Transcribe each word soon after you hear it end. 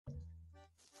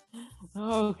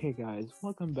Okay, guys,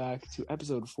 welcome back to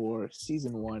episode 4,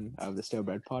 season 1 of the Stale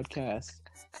podcast.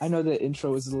 I know the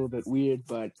intro is a little bit weird,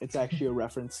 but it's actually a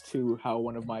reference to how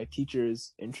one of my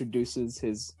teachers introduces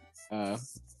his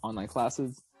online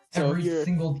classes. So every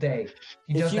single day.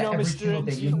 He if does you that know every Mr. single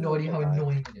day. You have no idea how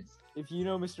annoying it is. If you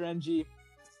know Mr. NG,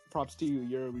 props to you.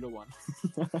 You're a real one.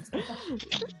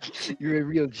 You're a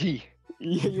real G.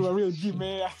 Yeah, you are a real G,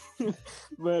 man.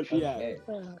 But yeah. Okay.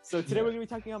 So today we're going to be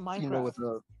talking about Minecraft. You know what's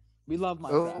up. We love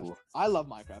Minecraft. Oh. I love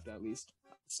Minecraft, at least.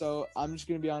 So I'm just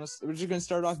gonna be honest. We're just gonna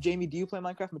start off. Jamie, do you play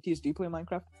Minecraft? Matthias, do you play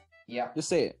Minecraft? Yeah. Just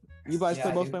say it. You guys Yeah,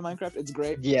 I both do. play Minecraft. It's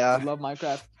great. Yeah. I love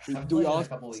Minecraft. I've Do we played it all? in a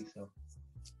couple weeks though.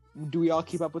 Do we all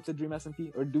keep up with the Dream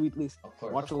SMP, or do we at least Of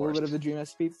course. watch of a little course. bit of the Dream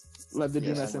SMP? Love the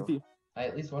Dream Yes, I know. SMP. I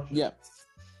at least watched it. Yeah.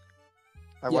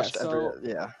 I watched so- every.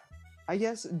 Yeah. I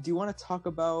guess. Do you want to talk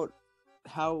about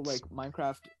how like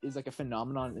Minecraft is like a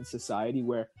phenomenon in society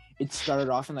where it started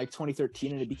off in like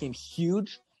 2013 and it became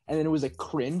huge, and then it was like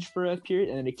cringe for a period,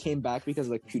 and then it came back because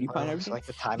of like PewDiePie and It's everything. like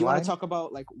the Do you want timeline. to talk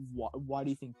about like why do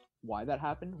you think why that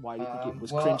happened? Why do you think it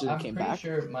was well, cringe and I'm it came pretty back?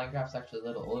 sure Minecraft's actually a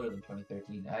little older than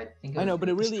 2013. I think. I know, but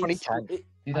it It's really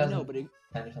 2010. I know, but it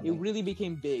 10 or something. really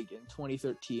became big in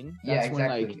 2013. Yeah, That's exactly. when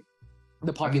like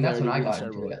the I mean, that's popularity when I really got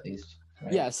started into it rolling. at least.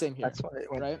 Right? Yeah, same here. That's when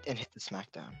it went Right? and hit the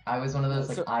smackdown. I was one of those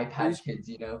like So, iPad these- kids,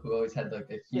 you know, who always had like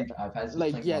a huge iPad. just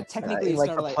Like, playing yeah, Minecraft. technically- In it like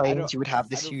started, the like, I planes, don't- you would have I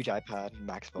this don't- huge iPad,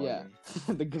 max Yeah,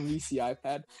 volume. the greasy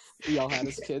iPad we all had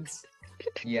as kids.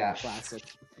 Yeah. Classic.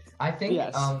 I think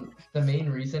Yes. the main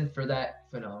reason for that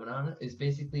phenomenon is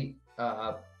basically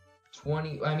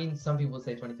 20 I mean some people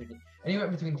say 2013. Anywhere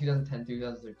between 2010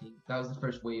 2013. That was the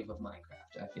first wave of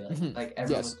Minecraft, I feel like. Mhm. Like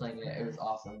everyone was Yes. playing it, it was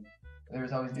awesome. There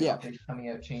was always new Yeah. updates coming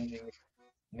out, changing,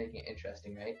 making it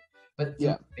interesting, right? But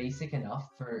Yeah. basic enough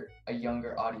for a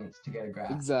younger audience to get a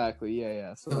grasp. Exactly.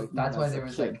 Yeah. So So like, that's why as a there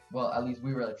was kid- like, well, at least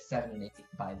we were like 7 and 8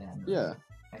 by then. Yeah.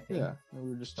 I think. Yeah, we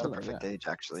were just It's the chilling, perfect yeah. age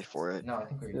actually for it. No, I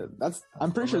think we were. Yeah, that's.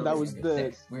 I'm pretty sure that was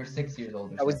the. We were 6 years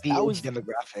old. or That was so. the That age was-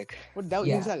 demographic. Well, that,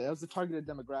 Yeah. exactly, that was the targeted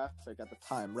demographic at the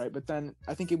time, right? But then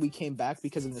I think we came back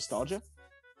because of nostalgia.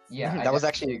 Yeah, I That was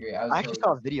definitely actually- agree. I actually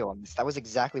saw a video on this. That was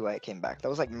exactly why it came back. That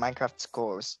was like Minecraft's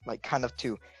goal was like kind of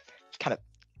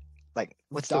like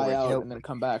what's the Die word? out You know, and then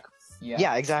come back.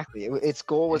 yeah, exactly. Its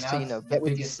goal was And to now it's the get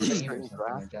with biggest these game or certain something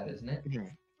graph. like that, isn't it?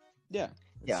 Yeah, it's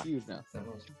Yeah. huge now. That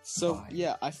was So why.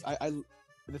 yeah,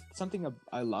 something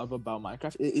I love about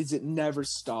Minecraft is it never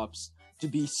stops to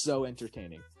be so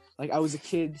entertaining. Like I was a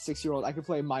kid, 6-year-old, I could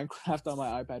play Minecraft on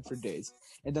my iPad for days,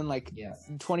 and then like Yeah.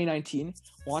 in 2019,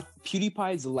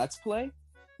 PewDiePie's Let's Play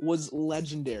was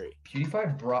legendary.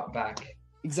 PewDiePie brought back.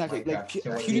 Exactly, like Minecraft to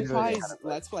what it PewDiePie's is.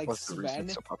 Let's Play, like What's the reason Sven,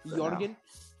 it's so popular now? Jorgen,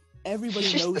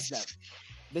 everybody knows them.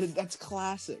 That's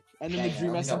classic. And then Yeah, the yeah,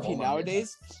 Dream I only got SMP one on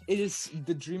nowadays,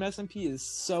 the Dream SMP is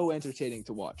so entertaining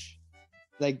to watch.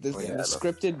 Like the, Oh, yeah, the I love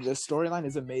scripted, the storyline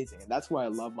is amazing, and that's why I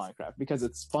love Minecraft because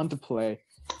it's fun to play.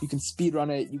 You can speedrun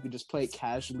it. You can just play it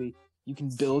casually. You can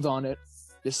build on it.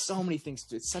 There's so many things to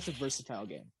do. It's such a versatile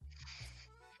game.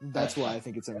 That's why I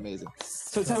think it's amazing.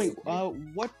 So tell me,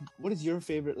 what is your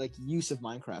favorite like use of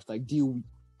Minecraft? Like, do you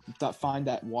find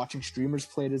that watching streamers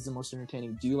play it is the most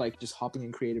entertaining? Do you like just hopping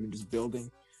in creative and just building?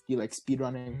 Do you like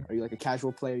speedrunning? Are you like a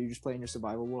casual player? You just play in your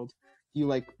survival world? Do you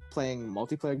like playing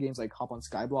multiplayer games like hop on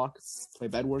Skyblock, play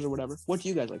Bed Wars or whatever? What do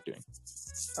you guys like doing?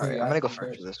 All right, Yeah, I'm gonna go I think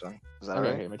first for this one. Is that Okay,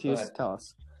 alright? okay, Matthias, ahead. tell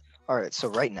us. All right, so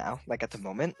right now, like at the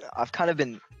moment, I've kind of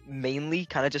been mainly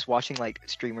kind of just watching like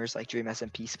streamers like Dream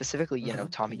SMP, specifically, you know,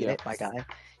 Mhm. Tommy Yeah. Ginnett, my guy.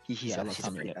 He's Yeah, I a, love he's a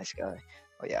Tommy pretty Ginnett. nice guy.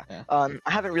 Oh yeah. Yeah.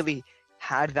 I haven't really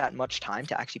had that much time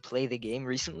to actually play the game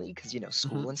recently because you know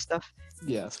school Mhm. and stuff.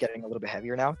 Yeah, It's getting a little bit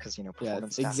heavier now because you know yeah,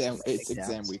 performance. it's stats exam. and, like, It's exam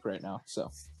exams. week right now, so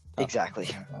Exactly.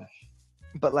 Oh my gosh.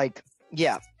 But like,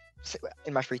 yeah,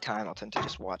 in my free time, I'll tend to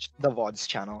just watch the VODs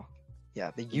channel.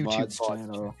 Yeah, the YouTube VODs VODs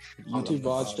channel, love YouTube the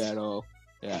VODs VODs. channel.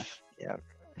 Yeah.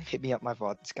 Hit me up, my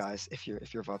VODs guys. If you're a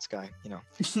VODs guy, you know,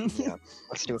 yeah,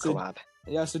 let's do a So- collab.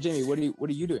 Yeah. So Jamie, what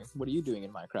are you doing? What are you doing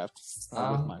in Minecraft? With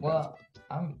Minecraft? Well,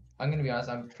 I'm gonna be honest.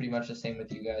 I'm pretty much the same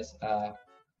with you guys.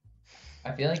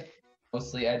 I feel like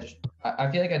mostly I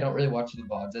feel like I don't really watch the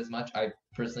VODs as much. I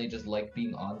personally just like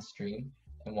being on stream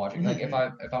and watching. Like if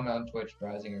I'm on Twitch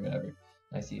browsing or whatever, and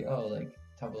I see like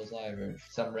Tubble's live or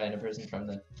some random person from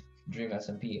the Dream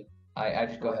SMP. I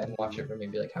just go ahead and watch it for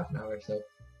maybe like half an hour or so.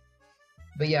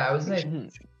 But yeah, I would say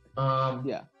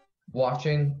Yeah.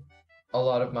 watching a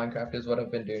lot of Minecraft is what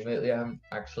I've been doing lately. I haven't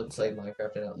actually played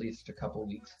Minecraft in at least a couple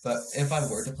weeks. But if I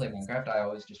were to play Minecraft, I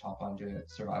always just hop onto a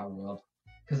survival world.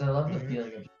 Because I love the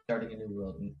feeling of starting a new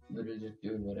world and literally just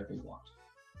doing whatever you want.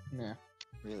 Yeah.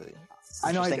 Really?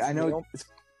 I know. Interesting. I know. You know-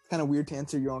 kind of weird to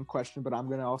answer your own question, but I'm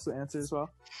gonna also answer as well.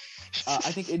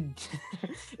 I think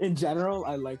in general,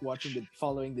 I like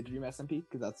following the Dream SMP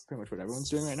because that's pretty much what everyone's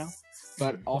doing right now.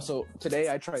 But also today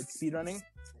I tried speedrunning,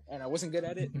 and I wasn't good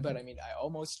at it. But I mean, I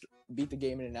almost beat the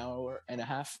game in an hour and a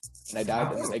half, and I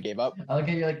died, and then I gave up. I like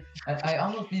how you're like, I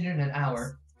almost beat it in an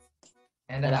hour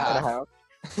and a half.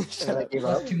 And I gave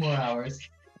Plus up. 2 more hours.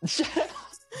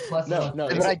 Plus No, And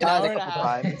it's then I an died hour a and a couple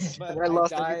half, times. but And then I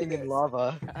lost died- everything in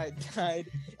lava. I died.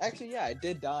 Actually, yeah, I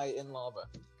did die in lava.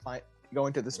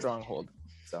 Going to the stronghold.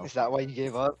 So Is that why you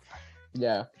gave up?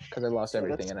 yeah, because I lost Yeah,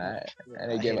 everything that's-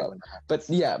 and I gave hate it up. when that happens.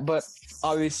 But yeah, but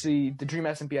obviously the Dream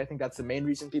SMP, I think that's the main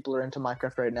reason people are into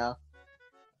Minecraft right now.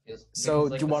 So,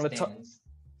 do you wanna talk-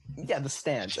 Yeah, the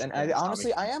stands. And I Yeah,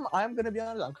 honestly, Tommy. I'm gonna be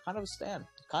honest, I'm kind of a stan.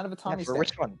 Kind of a Tommy Yeah, for stan.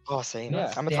 which one? Oh, same.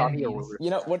 Yeah. I'm a Stan Tommy or means- Wilbur. You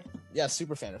know what? Yeah,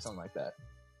 super fan or something like that.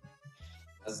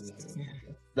 Is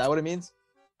that what it means?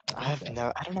 I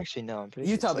don't actually know. I'm pretty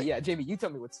You sure tell it's me. like- Yeah, Jamie, you tell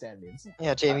me what stan means.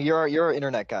 Yeah, Jamie, you're an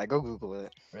internet guy. Go Google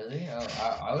it. Really? Oh,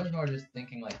 I was more just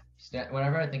thinking like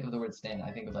whenever I think of the word stan,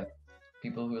 I think of like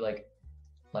people who like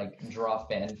draw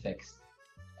fanfics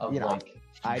of You know, like.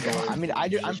 I don't. I mean, I'm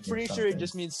George pretty or sure it something.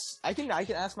 just means. I can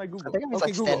ask my Google. I think it means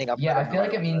Okay, like Google. standing up. Yeah, for I them feel or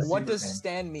like it means- What super does fan.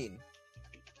 stan mean?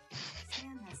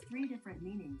 Stan has 3 different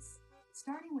meanings.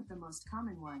 Starting with the most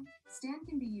common one, stan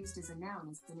can be used as a noun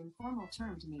as an informal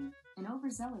term to mean an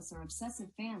overzealous or obsessive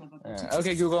fan of a particular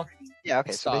okay, Google. celebrity. Yeah,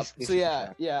 okay. So Stop. basically, So super yeah,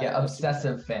 fan. Yeah,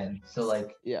 obsessive fan. So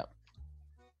like.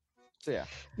 So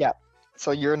yeah. So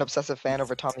you're an obsessive fan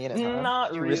over Tommy in it, huh?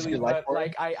 Not You risk really, your life but for it?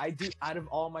 like I do. Out of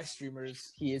all my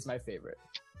streamers, he is my favorite.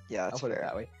 Yeah, I'll that's put it fair.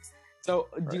 that way. So,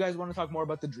 do Right. you guys want to talk more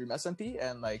about the Dream SMP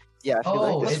and like? Yeah, I feel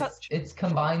Oh, like this. it's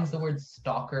combines the word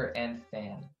stalker and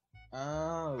fan.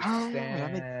 Oh, Oh,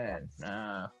 that Stan.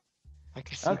 Nah. I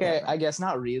can see Okay, that, I guess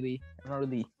not really. I'm not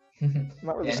really. I'm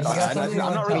not really Yeah, you stalking. got I'm something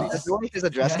not on really- top. Does one of his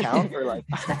address count or like?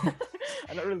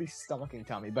 I'm not really stalking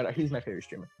Tommy, but he's my favorite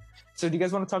streamer. So, do you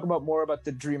guys want to talk about more about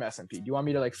the Dream SMP? Do you want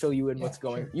me to like fill you in Yeah, what's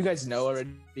going? sure. You guys know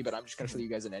already, but I'm just gonna fill you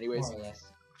guys in anyways. More or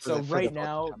less. So for the right podcast.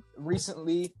 now,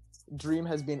 recently, Dream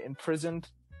has been imprisoned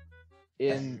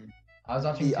in. I was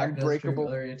watching The Techno's stream Unbreakable-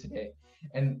 earlier today,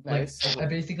 and Nice. like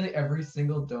basically every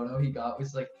single dono he got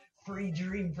was like free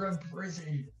Dream from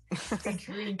prison. Free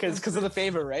Dream from Because of the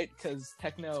favor, right? Because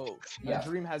Techno, Yeah.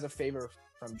 Dream has a favor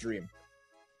from Dream.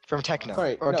 From Techno.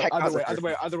 Sorry, or no, Techno other has a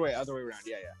way, third. other way around.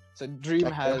 Yeah. So Dream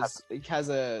Techno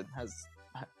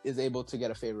is able to get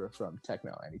a favor from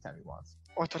Techno anytime he wants.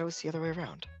 Oh, I thought it was the other way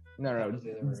around. No, That was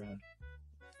the other way around.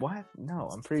 what? No,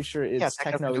 I'm pretty sure it's Yeah,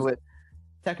 Techno can do it.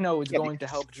 Techno is Yeah, going to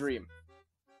help Dream.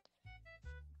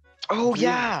 Oh Dream-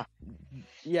 yeah.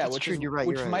 Yeah, That's which true, is you're right,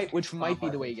 which you're might right. which might Oh, be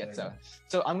the my way he God, gets sorry, out. guys.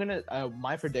 So I'm gonna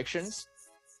my predictions.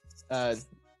 I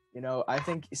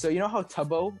think so. You know how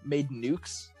Tubbo made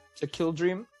nukes to kill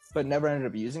Dream, but never ended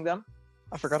up using them.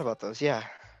 I forgot about those. Yeah.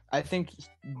 I think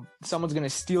someone's gonna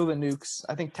steal the nukes.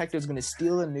 I think Techno's gonna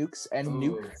steal the nukes and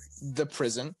nuke Ooh, the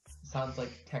prison. sounds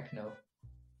like Techno.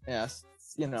 Yes,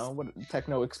 what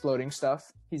Techno exploding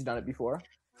stuff. He's done it before.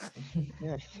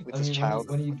 Yeah. With I his mean, child.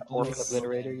 when you Orphan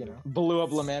obliterator, you know. Blew up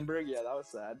Lemanberg. Yeah, that was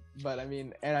sad. But I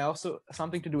mean, and I also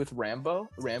something to do with Rambo,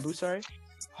 sorry.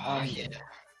 Oh yeah.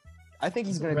 I think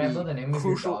he's gonna Rambo, be the name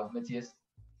crucial. of your dog, Matthias.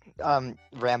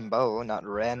 Rambo, not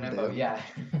Rambo. Rambo, yeah.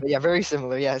 But yeah, very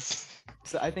similar. Yes.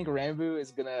 So I think Rambo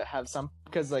is gonna have some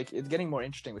because like it's getting more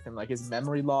interesting with him, like his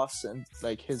memory loss and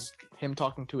like him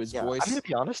talking to his Yeah. voice. I'm gonna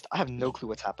be honest. I have no clue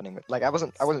what's happening. Like I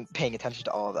wasn't paying attention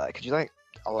to all of that. Could you like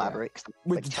elaborate? 'Cause,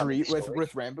 with like, tell me the story.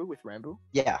 with Rambo.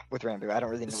 Yeah, with Rambo. I don't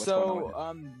really know what's going So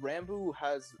on. Rambo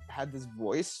has had this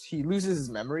voice. He loses his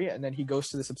memory and then he goes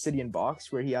to this obsidian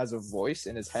box where he has a voice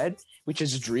in his head, which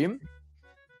is Dream,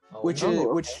 Oh, which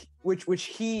Oh, is which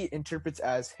he interprets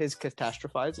as his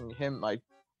catastrophizing, him like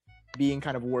being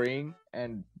kind of worrying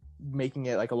and making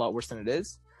it like a lot worse than it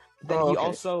is. Then Oh, he okay.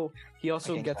 also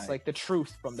think gets I- like the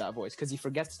truth from that voice because he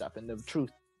forgets stuff and the truth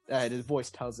his voice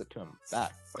tells it to him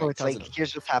back. Oh, right? it's Tells like it-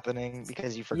 here's what's happening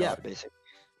because you forgot, Yeah. basically.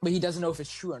 but he doesn't know if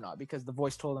it's true or not because the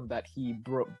voice told him that he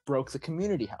broke the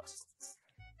community house.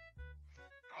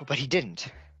 Oh, but he didn't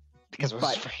because it was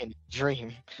But- freaking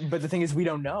Dream. But the thing is, we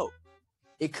don't know.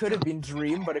 It could have been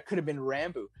Dream, but it could have been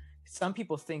Rambo. Some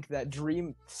people think that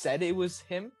Dream said it was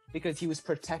him because he was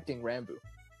protecting Rambo.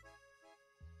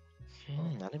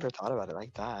 I never thought about it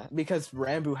like that. Because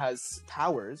Rambo has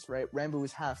powers, right? Rambo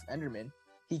is half Enderman.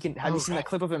 He can. Have Oh, you seen right. that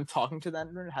clip of him talking to the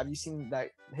Enderman? Have you seen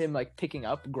that him like picking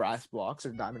up grass blocks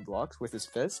or diamond blocks with his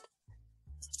fist?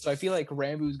 So I feel like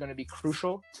Rambo is going to be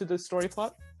crucial to the story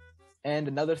plot. And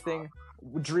another thing,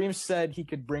 Dream said he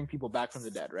could bring people back from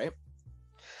the dead, right?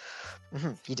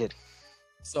 He did.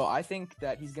 So I think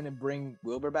that he's gonna bring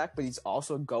Wilbur back, but he's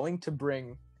also going to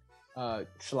bring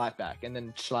Schlatt back, and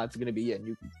then Schlatt's gonna be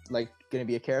gonna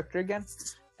be a character again.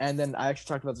 And then I actually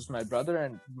talked about this with my brother,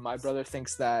 and my brother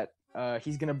thinks that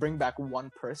he's gonna bring back one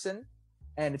person,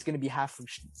 and it's gonna be half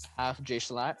Jay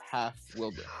Schlatt, half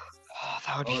Wilbur. Oh,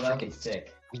 that would be that'd be freaking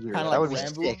sick. Kind weird. That of like would be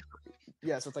Rambo. sick.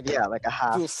 Yeah, so it's like Yeah, like a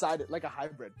half. dual-sided, like a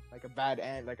hybrid, like a bad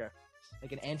and like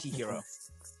an anti-hero.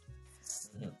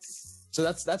 Mhm. So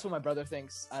that's what my brother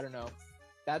thinks. I don't know.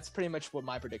 That's pretty much what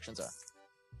my predictions are.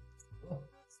 Cool.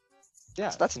 Yeah,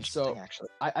 So that's interesting, so actually.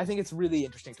 I think it's really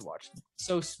interesting to watch.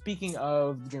 So speaking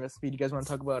of Dream SMP, do you guys want to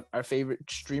talk about our favorite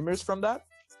streamers from that?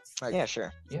 Like, Yeah,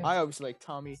 sure. Yeah. I obviously like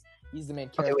Tommy. He's the main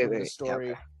Okay, character wait, of the yeah,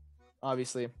 story, okay.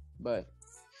 obviously. But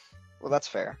Well, that's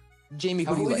fair. Jamie,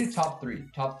 How who do about you we like? do top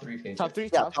three favorites? Top three, Yeah,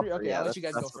 top top three. three, Okay, yeah, I'll let you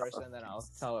guys go that's what I first, thought. and then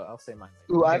I'll say mine.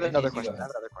 Ooh, I have Okay, another Casey, question. go I have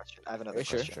another question. I have another Okay,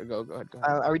 sure, question. sure. Go ahead.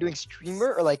 Are we doing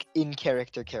streamer or like in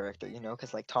character? You know,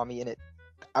 because like Tommy in it,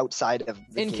 outside of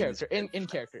the In game is- character,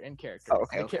 in character. Oh,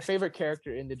 okay, My okay. favorite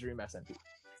character in the Dream SMP.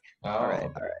 Oh, All right,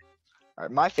 all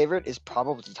right. My favorite is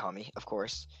probably Tommy, of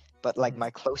course. But like Mhm. my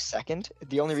close second,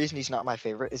 the only reason he's not my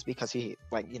favorite is because he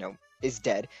is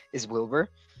dead. Is Wilbur.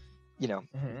 You know,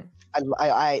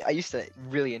 I used to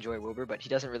really enjoy Wilbur, but he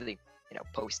doesn't really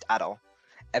post at all,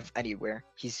 anywhere.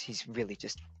 He's really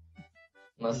just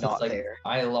Unless not it's like there.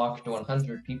 I locked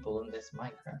 100 people in this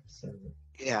Minecraft server.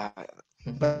 Yeah,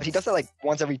 but he does that like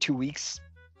once every 2 weeks,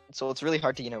 so it's really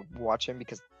hard to watch him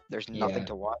because there's nothing Yeah.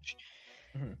 to watch.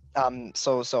 Mhm.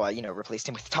 So I replaced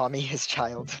him with Tommy, his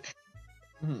child.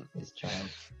 His child.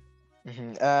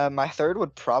 My third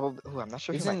would probably. Ooh, I'm not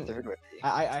sure who my Isn't- third would be.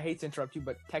 I hate to interrupt you,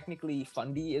 but technically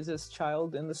Fundy is his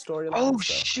child in the storyline. Oh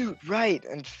so. shoot! Right,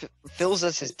 and Phil's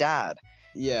as his dad.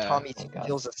 Yeah. Tommy's Oh, God.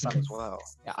 Phil's his son as well.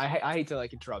 Yeah, I hate to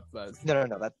like interrupt, but No,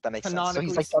 that makes sense. So Canonically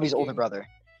he's like Tommy's older speaking- brother.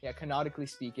 yeah, canonically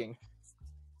speaking,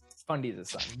 Fundy's his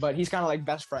son, but he's kind of like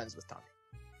best friends with Tommy.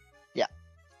 Yeah.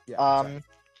 Yeah.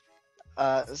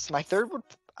 sorry. So my third would.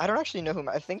 I don't actually know who.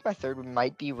 I think my third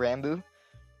might be Rambo,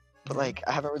 but Mhm. like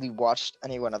I haven't really watched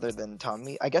anyone other than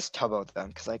Tommy. I guess Tubbo then,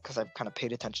 because I've kind of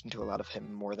paid attention to a lot of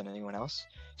him more than anyone else.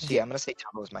 So yeah, I'm gonna say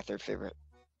Tubbo is my third favorite.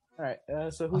 All right.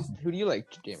 So who do you like,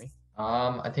 Jamie?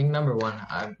 I think number one,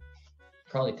 I'm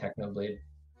probably Technoblade.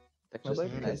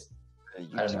 Technoblade. Mhm. Nice. I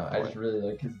don't know. I just really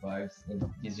like his vibes,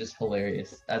 and he's just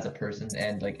hilarious as a person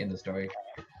and like in the story.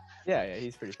 Yeah,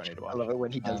 he's pretty funny to watch. I love it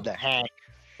when he does Um, the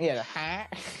Yeah.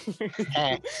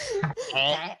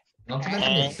 Not to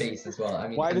mention his bass as well. I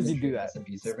mean, Why in does the he do Dream that?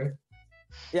 SMP server.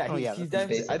 Yeah, Oh, yeah, he's His done.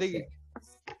 bass I is think.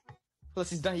 sick. Plus,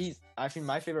 he's done. I think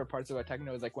my favorite parts about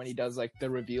Techno is like when he does like the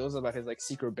reveals about his like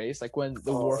secret base, like when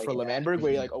the War for yeah. Lemanberg,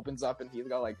 where he like opens up and he's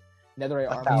got like netherite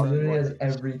A armor. He thousand. literally and has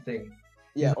whatnot. everything.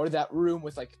 Yeah, or that room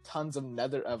with like tons of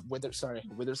wither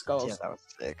skulls. Yeah, that was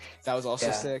sick. That was also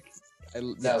Yeah. sick. That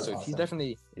was So he awesome.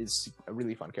 definitely is a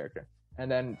really fun character. And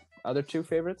then other two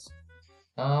favorites.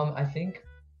 I think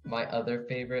my other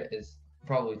favorite is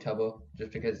probably Tubbo,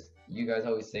 just because you guys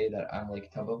always say that I'm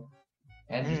like Tubbo,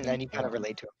 and just And you kind of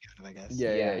relate to him, kind of, I guess.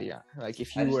 Yeah. Like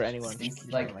if I you just were anyone, think,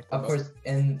 you'd like, kinda of Tubbo. course,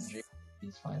 in Dream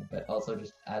he's fine, but also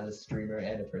just as a streamer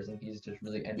and a person, he's just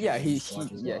really entertaining Yeah, to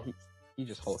watch as well. he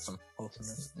just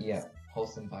wholesomeness. Yeah,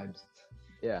 wholesome vibes.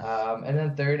 Yeah. And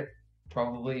then third,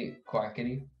 probably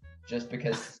Quackity, just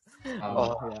because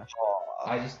Oh,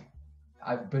 yeah.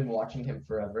 I've been watching him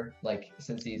forever, like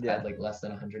since he's Yeah. had like less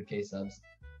than 100k subs.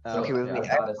 So Okay, wait, I wait, I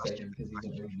have gotta a say question. him because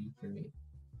he's an OG for me.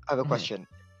 I have a Mhm. question.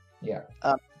 Yeah.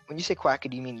 When you say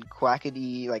Quackity, you mean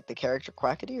Quackity like the character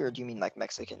Quackity, or do you mean like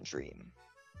Mexican Dream?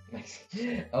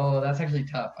 Oh, that's actually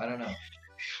tough. I don't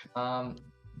know.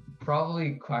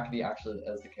 Probably Quackity actually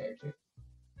as the character.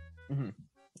 Okay.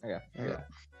 Yeah.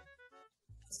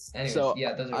 Anyways, So,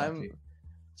 yeah, those are my I'm- three.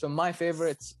 So my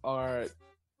favorites are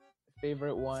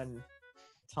favorite one,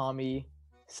 Tommy.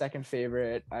 Second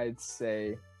favorite, I'd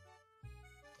say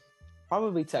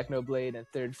probably Technoblade, and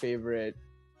third favorite,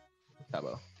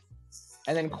 Tubbo.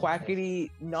 And then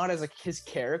Quackity, not as like his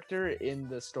character in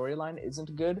the storyline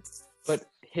isn't good, but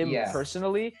him Yeah.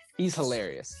 personally, he's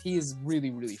hilarious. He is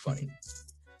really, really funny.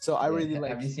 So I Yeah, really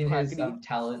like Have you seen his Quackity.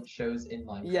 talent shows in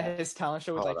Minecraft? Yeah, his talent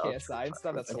show with Oh, like that was KSI and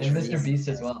stuff. That's And so And Mr. Mr. funny. Beast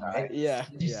as well, right? Yeah.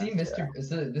 Did you yeah, see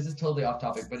Mr. This is totally off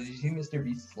topic, but did you see Mr.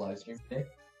 Beast's live stream today?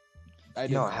 I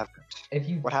No, did. I haven't. If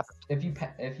you What happened? if you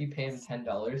pay him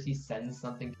 $10, he sends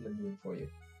something to the moon for you.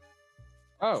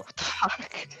 Oh, What the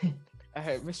fuck?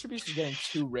 Mr. Beast is getting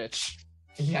too rich.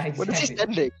 Yeah, exactly. What is he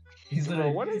sending? He's Bro,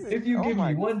 literally, what is it? if you Oh give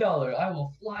my- me $1, I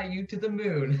will fly you to the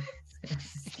moon.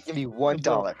 Give me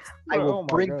 $1. I Bro, will oh my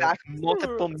bring God. back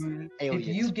multiple moon If aliens.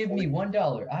 you give for me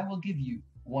 $1, I will give you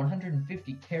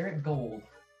 150 karat gold.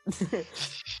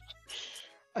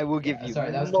 I will give Yeah, you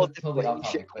sorry, that was multiple totally off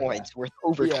ancient topic, but yeah. coins worth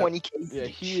over Yeah, 20k.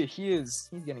 Yeah, he's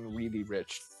getting really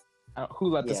rich. Who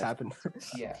let this Yeah. happen?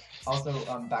 Yeah. Also,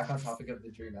 back on topic of the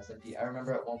Dream SMP, I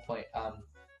remember at one point,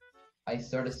 I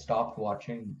sort of stopped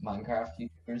watching Minecraft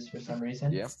YouTubers for some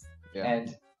reason. Yeah.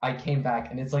 And I came back,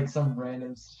 and it's like some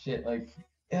random shit like,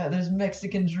 yeah, there's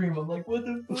Mexican Dream. I'm like, what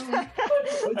the fuck?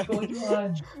 What's going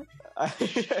on?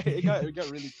 it got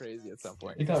really crazy at some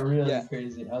point. It got really Yeah.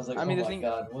 crazy. I was like, I mean, oh the my thing-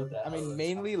 god, what the hell? is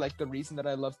mainly like the reason that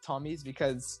I love Tommy is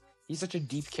because he's such a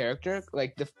deep character.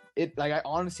 Like I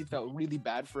honestly felt really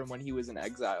bad for him when he was in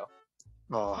exile,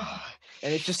 Oh,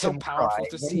 and it's just so him powerful crying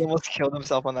to when see. he almost killed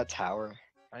himself on that tower.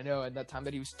 I know, and that time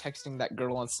that he was texting that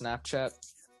girl on Snapchat.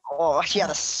 Oh, he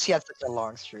had such a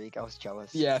long streak. I was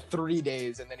jealous. Yeah, 3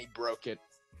 days, and then he broke it.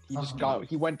 He just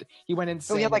he went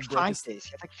insane. No, he had like and broke 5 his- days.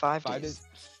 He had like 5 5 days.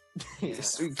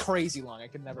 days. It's crazy long. I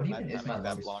could never What even imagine is my having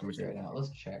that longest long. streak right now?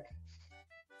 Let's check.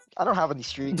 I don't have any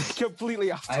streaks.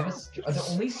 Completely off. I have the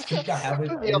only streak I have is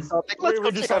Let's We're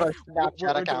go just check out our talking-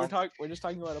 Snapchat account. we're just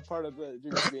talking about a part of the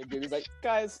Dream SMP game. He's like,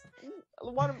 guys,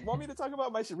 want me to talk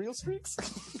about my real streaks?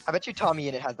 I bet you Tommy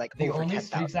in it has like the over only 10,000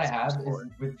 streaks I have scores.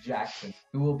 is with Jackson,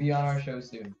 who will be on our show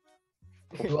soon.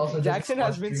 Who also doesn't Jackson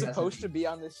has watch been Dream supposed SMP. to be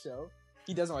on this show.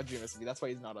 He doesn't watch Dream SMP. That's why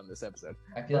he's not on this episode.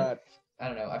 I feel like But I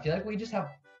don't know. I feel like we just have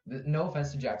no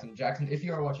offense to Jackson. Jackson, if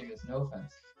you are watching this, no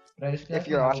offense. But I just feel If like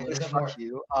you're we have watching a this, little bit more. fuck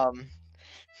you.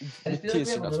 I just feel like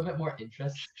we have a little bit more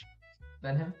interest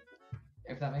than him.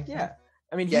 If that makes yeah, sense.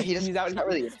 I mean, Yeah, he's out. not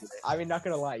really into it. I mean, not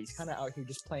gonna lie, he's kind of out here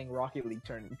just playing Rocket League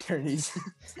tourneys.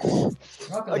 Rocket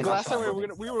Like League last is time fun.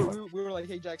 we were like,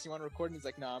 hey Jackson, you want to record? And he's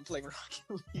like, no, I'm playing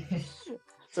Rocket League.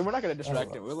 So we're not gonna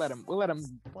distract him. We'll let him. We'll let do him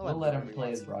what he play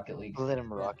wants. his Rocket League. Let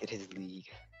him rocket his league.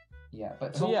 Yeah,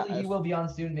 but So, yeah, hopefully he will be on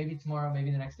soon. Maybe tomorrow,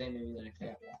 maybe the next day, maybe the next day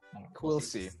after that. I don't know. We'll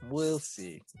see. We'll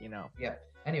see. You know.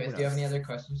 Anyways, Who do you have knows? any other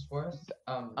questions for us?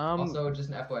 Also, just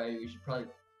an FYI, we should probably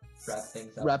wrap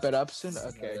things up. Wrap it up soon. Another,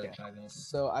 Okay. like, Okay. 5 minutes.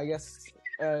 So I guess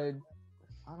I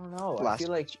don't know. I Last feel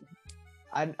like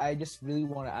I just really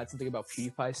want to add something about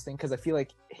PewDiePie's thing because I feel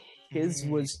like his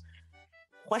was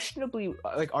questionably,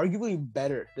 like arguably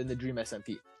better than the Dream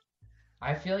SMP.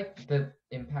 I feel like the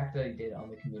impact that he did on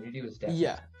the community was definitely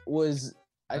Yeah, was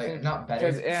I like, think not better.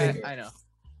 because yeah, bigger. I know.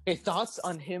 Hey, thoughts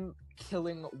on him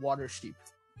killing Water Sheep?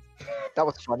 That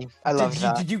was funny. I love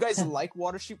that. Did you guys like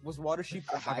Water Sheep? Was Water Sheep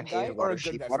a I fucking bad guy hated or a Water good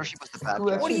Sheep. guy? Water Sheep was the bad Who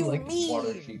guy. What do you Like mean,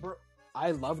 Water Sheep. bro?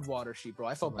 I loved Water Sheep, bro.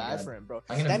 I felt Oh my bad God. for him, bro.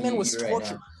 I'm gonna That man mute was you right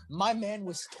tortured. now. My man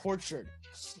was tortured,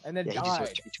 and then Yeah, he died.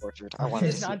 deserves to be tortured. I He want He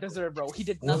to did see. not deserve, bro. He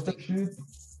did What's the nothing. truth?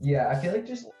 Yeah, I feel like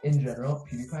just in general,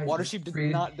 PewDiePie. Water just Sheep did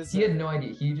created- not He deserve. had no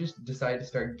idea. He just decided to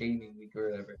start gaming week or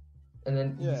whatever, and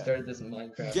then he Yeah. started this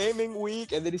Minecraft. Gaming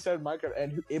week, and then he started Minecraft,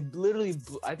 and it literally,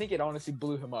 I think it honestly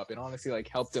blew him up. It honestly like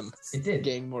helped him It did.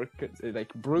 gain more, like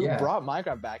Yeah. brought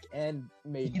Minecraft back and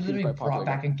made He literally PewDiePie popular brought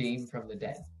back again. a game from the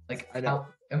dead. Like, I know.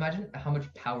 imagine how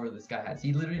much power this guy has.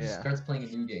 He literally just Yeah. starts playing a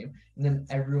new game, and then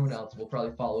everyone else will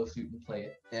probably follow suit and play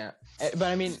it. Yeah, but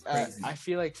I mean, Crazy. I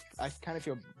feel like I kind of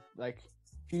feel like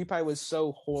PewDiePie was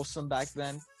so wholesome back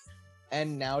then,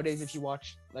 and nowadays, if you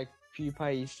watch like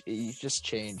PewDiePie, he's just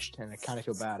changed, and I kind of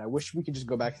feel bad. I wish we could just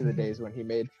go back to the days when he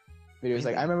made videos.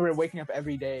 Like I remember waking up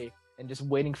every day and just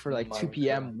waiting for like 2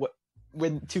 p.m.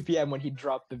 When 2 p.m. when he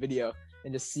dropped the video,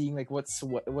 and just seeing like what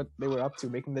they were up to,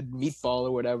 making the meatball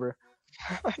or whatever.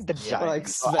 The Yeah, giant.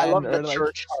 like I love Sven, the or, like,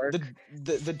 church arc. The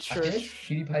I feel like church.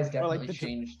 PewDiePie's definitely like the-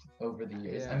 changed over the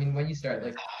years. Yeah. I mean, when you start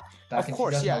like back Of in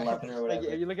course, yeah. 2011 or Like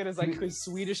whatever, you look at his like He- his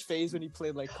Swedish phase when he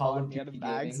played like Call of COD, he had Duty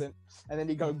bags, gaming. and then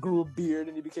he grew a beard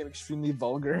and he became extremely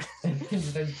vulgar. and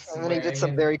then And then he did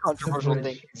some very controversial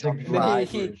things. And then Right.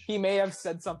 he may have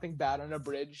said something bad on a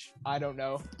bridge. I don't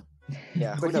know,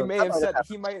 Yeah, but who he knows? may That have might said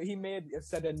happened. he may have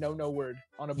said a no word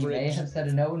on a He may bridge. have said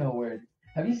a no word.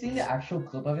 Have you seen the actual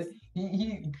clip of it?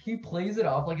 He plays it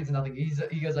off like it's nothing.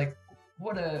 He goes like,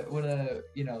 what a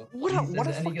you know. What a- he says what a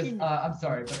it, and he fucking- goes, I'm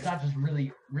sorry, but that just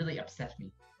really upset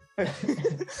me.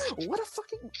 What a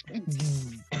fucking.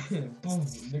 Boom.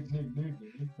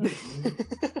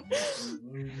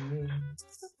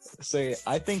 So yeah,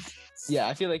 I think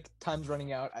I feel like time's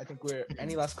running out. I think we're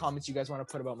any last comments you guys want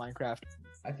to put about Minecraft?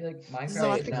 I feel like No, I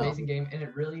Minecraft is think an no. amazing game, and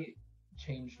it really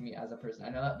changed me as a person. I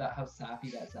know that how sappy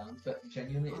that sounds, but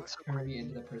genuinely, it's turned me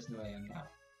into the person who I am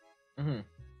now.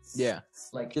 Yeah,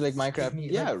 Like, I feel like Minecraft. me,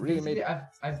 yeah, like, really made. basically,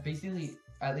 I've basically,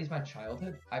 at least my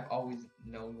childhood, I've always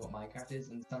known what Minecraft is,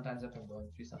 and sometimes if I'm going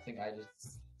through something, I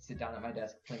just sit down at my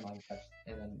desk, play Minecraft,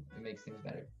 and then it makes things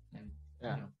better. And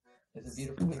Yeah. you know, it's a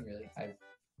beautiful thing, really. I'm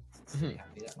really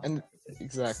happy that Minecraft And- exists.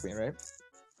 Exactly, right?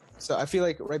 So I feel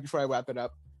like right before I wrap it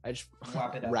up, I just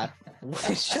Wrap it up. wrap.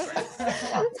 Shut up.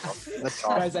 Let's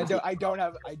Guys, I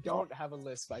don't have a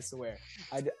lisp. I swear.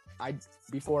 I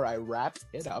before I wrap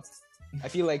it up, I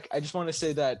feel like I just want to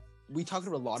say that we talked a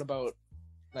lot about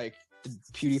like the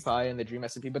PewDiePie and the Dream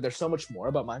SMP, but there's so much more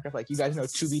about Minecraft. Like you guys know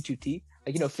 2v2t,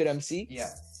 like FitMC. Yeah.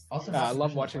 Also, I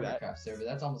love watching that. Hermitcraft server.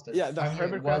 That's almost as, Yeah, the I mean,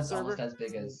 it Hermitcraft was server. almost as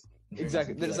big as Dream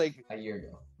Exactly. SMP, There's like a year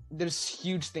ago. there's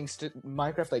huge things to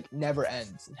Minecraft. Like never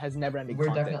ends. It has never ending. We're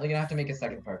content. definitely gonna have to make a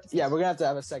second part. To this. Yeah, we're gonna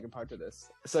have a second part to this.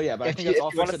 So yeah, but I If think you, that's all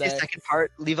if you for want to see a today. second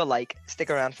part, leave a like. Stick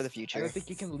around for the I future. don't think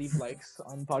you can leave likes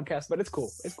on podcasts, but it's cool.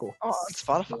 It's cool. Oh, on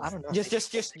Spotify. I don't know.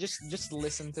 Just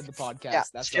listen to the podcast. Yeah,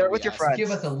 That's share all it with we your ask. friends.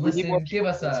 Give us a We need more listen. Give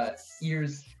us a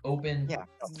ears open. Yeah.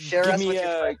 Share Give us me with your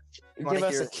a friends. You wanna give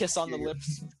us hear- a kiss on the hear-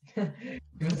 lips.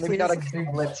 Maybe not a kiss on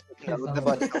the lips. Kiss on The the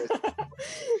butt.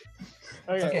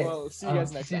 Okay, Okay, well, see you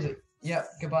guys next time. seriously. Yep.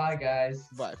 Goodbye, guys.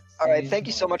 Bye. All right. See Thank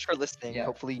you so tomorrow. much for listening. Yeah,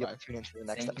 Hopefully you'll bye. tune in for the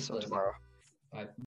next Thank you for episode listening. tomorrow. Bye.